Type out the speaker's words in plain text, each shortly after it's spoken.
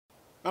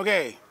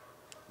Okay,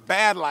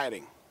 bad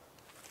lighting,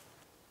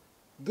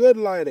 good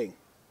lighting,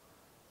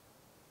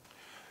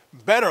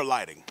 better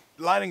lighting.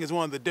 Lighting is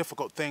one of the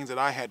difficult things that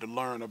I had to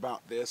learn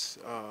about this.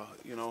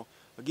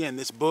 Again,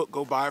 this book,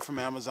 go buy it from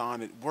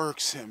Amazon. It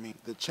works. I mean,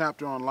 the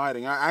chapter on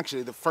lighting.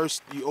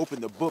 You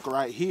open the book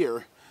right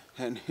here,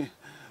 and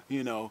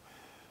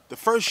the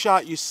first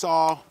shot you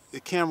saw, the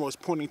camera was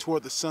pointing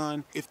toward the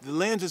sun. If the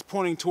lens is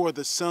pointing toward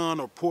the sun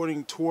or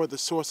pointing toward the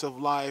source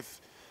of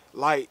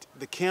light,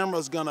 the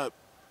camera's gonna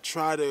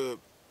try to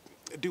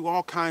do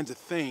all kinds of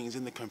things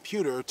in the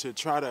computer to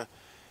try to,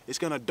 it's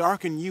gonna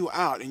darken you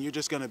out and you're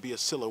just gonna be a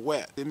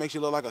silhouette. It makes you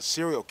look like a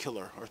serial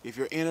killer. Or if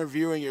you're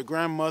interviewing your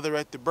grandmother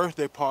at the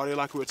birthday party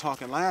like we were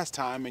talking last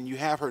time and you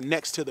have her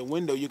next to the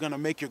window, you're gonna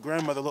make your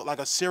grandmother look like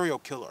a serial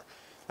killer.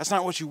 That's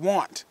not what you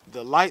want.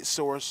 The light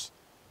source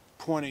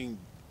pointing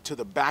to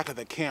the back of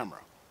the camera.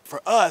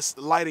 For us,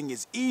 lighting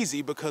is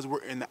easy because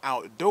we're in the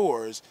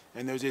outdoors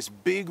and there's this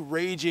big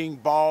raging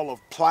ball of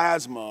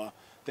plasma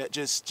that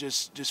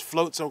just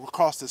floats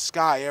across the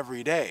sky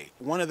every day.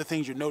 One of the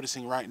things you're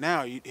noticing right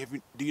now,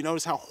 do you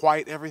notice how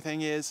white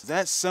everything is?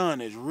 That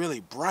sun is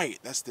really bright.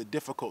 That's the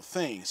difficult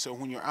thing. So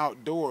when you're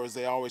outdoors,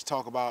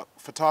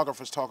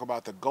 photographers talk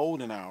about the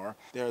golden hour.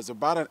 There's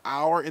about an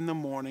hour in the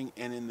morning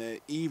and in the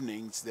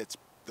evenings the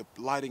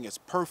lighting is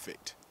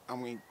perfect. I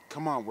mean,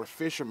 come on, we're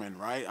fishermen,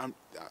 right?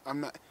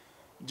 I'm not.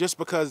 Just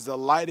because the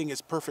lighting is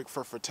perfect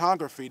for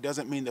photography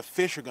doesn't mean the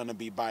fish are going to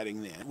be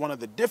biting then. One of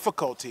the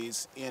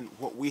difficulties in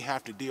what we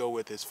have to deal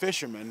with as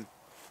fishermen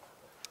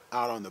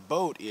out on the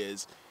boat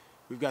is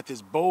we've got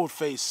this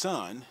bold-faced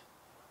sun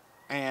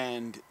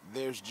and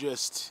there's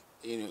just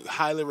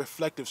highly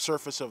reflective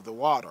surface of the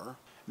water.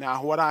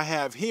 Now what I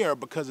have here,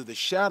 because of the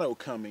shadow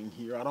coming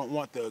here, I don't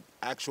want the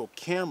actual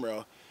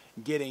camera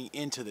getting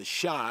into the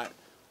shot,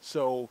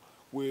 so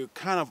we're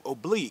kind of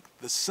oblique.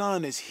 The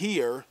sun is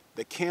here,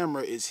 the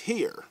camera is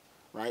here,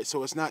 right?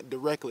 So it's not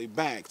directly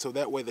back. So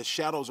that way the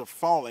shadows are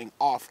falling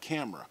off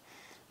camera.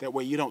 That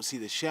way you don't see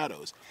the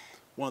shadows.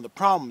 One of the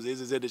problems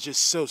is that it's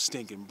just so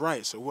stinking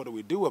bright. So what do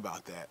we do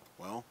about that?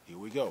 Well, here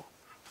we go.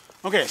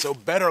 Okay, so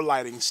better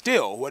lighting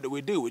still. What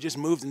do? We just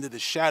moved into the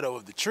shadow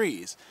of the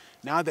trees.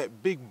 Now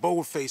that big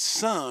bold-faced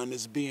sun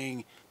is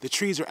the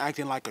trees are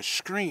acting like a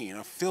screen,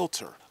 a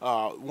filter.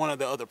 One of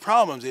the other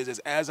problems is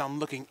as I'm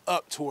looking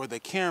up toward the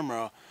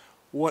camera,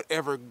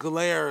 whatever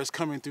glare is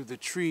coming through the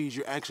trees,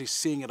 you're actually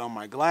seeing it on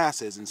my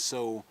glasses, and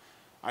so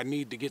I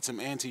need to get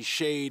some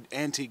anti-shade,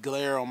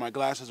 anti-glare on my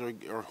glasses or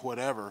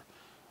whatever,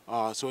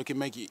 so it can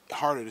make it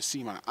harder to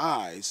see my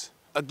eyes.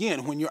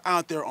 Again, when you're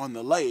out there on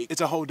the lake,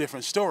 it's a whole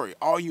different story.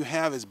 All you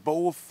have is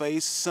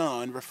bold-faced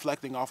sun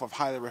reflecting off of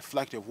highly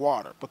reflective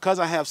water. Because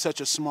I have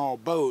such a small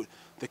boat,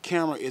 the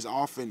camera is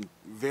often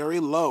very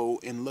low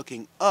in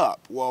looking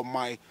up, while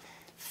my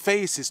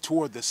face is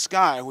toward the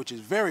sky, which is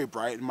very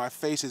bright, and my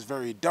face is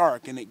very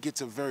dark, and it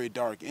gets a very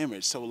dark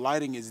image. So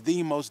lighting is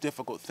the most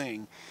difficult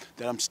thing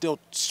that I'm still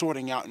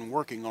sorting out and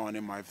working on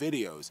in my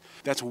videos.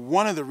 That's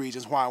one of the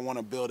reasons why I want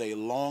to build a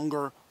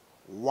longer,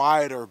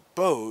 wider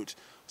boat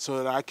so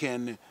that I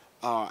can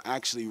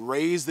actually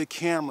raise the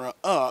camera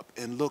up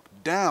and look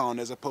down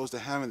as opposed to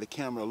having the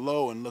camera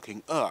low and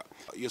looking up.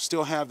 You'll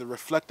still have the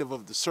reflective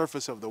of the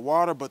surface of the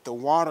water, but the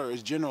water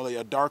is generally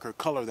a darker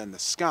color than the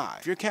sky.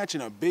 If you're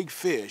catching a big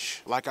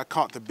fish, like I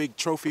caught the big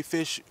trophy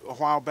fish a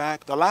while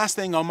back, the last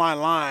thing on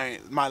my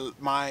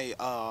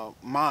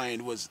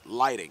mind was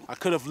lighting. I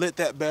could have lit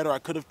that better. I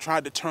could have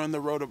tried to turn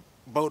the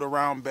boat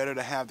around better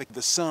to have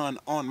the sun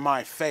on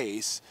my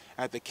face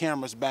at the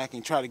camera's back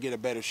and try to get a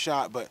better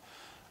shot, but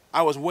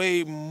I was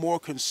way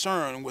more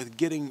concerned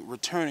with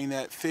returning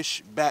that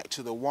fish back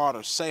to the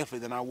water safely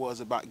than I was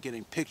about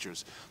getting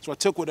pictures. So I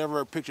took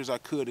whatever pictures I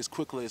could as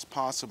quickly as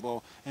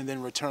possible and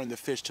then returned the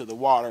fish to the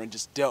water and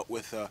just dealt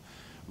with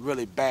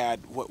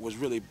what was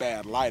really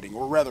bad lighting,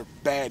 or rather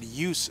bad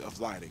use of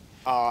lighting.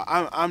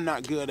 I'm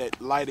not good at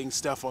lighting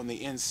stuff on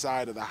the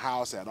inside of the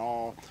house at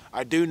all.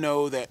 I do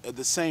know that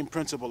the same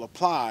principle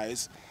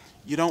applies.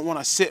 You don't want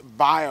to sit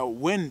by a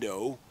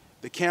window.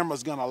 The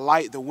camera's gonna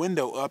light the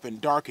window up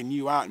and darken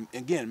you out and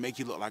again make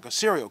you look like a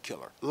serial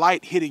killer.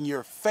 Light hitting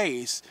your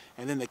face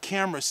and then the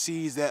camera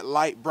sees that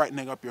light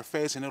brightening up your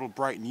face and it'll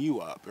brighten you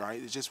up,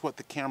 right? It's just what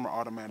the camera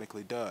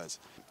automatically does.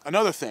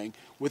 Another thing,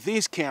 with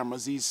these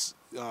cameras, these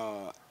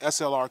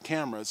SLR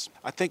cameras,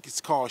 I think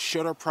it's called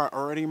shutter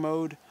priority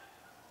mode,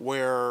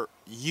 where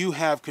you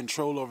have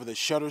control over the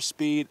shutter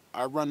speed.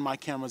 I run my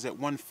cameras at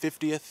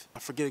 1/50th. I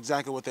forget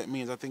exactly what that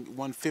means. I think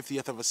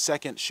 1/50th of a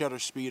second shutter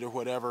speed or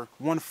whatever.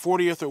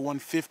 1/40th or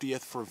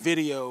 1/50th for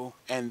video,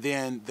 and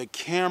then the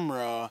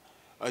camera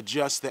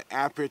adjusts the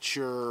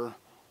aperture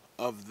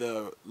of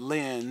the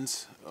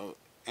lens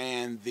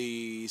and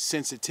the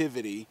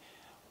sensitivity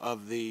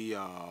of the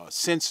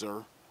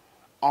sensor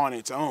on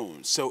its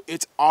own. So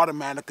it's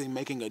automatically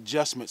making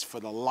adjustments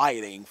for the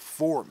lighting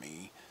for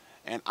me,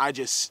 and I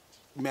just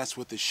mess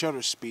with the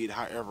shutter speed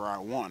however I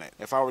want it.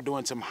 If I were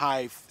doing some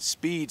high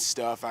speed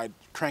stuff, I'd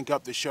crank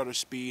up the shutter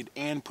speed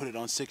and put it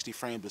on 60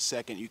 frames a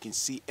second. You can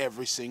see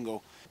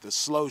the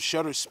slow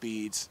shutter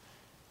speeds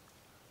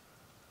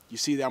You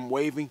see that I'm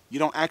waving? You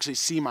don't actually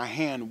see my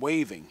hand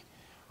waving,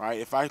 right?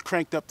 If I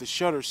cranked up the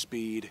shutter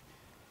speed,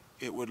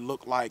 it would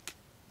look like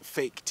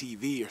fake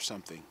TV or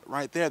something.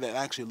 Right there, that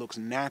actually looks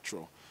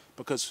natural,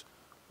 because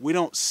we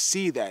don't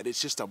see that.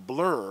 It's just a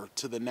blur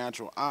to the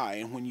natural eye.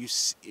 And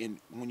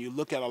when you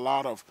look at a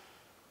lot of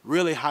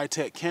really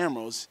high-tech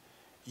cameras,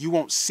 you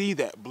won't see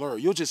that blur.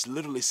 You'll just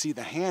literally see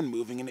the hand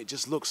moving, and it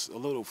just looks a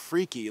little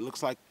freaky. It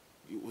looks like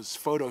it was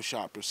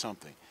photoshopped or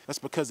something. That's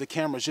because the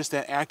camera is just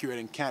that accurate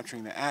in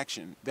capturing the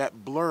action.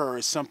 That blur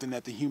is something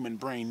that the human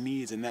brain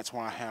needs, and that's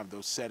why I have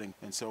those settings.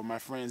 And so, my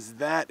friends,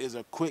 that is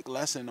a quick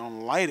lesson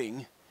on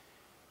lighting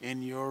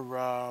in your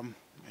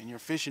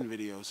fishing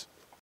videos.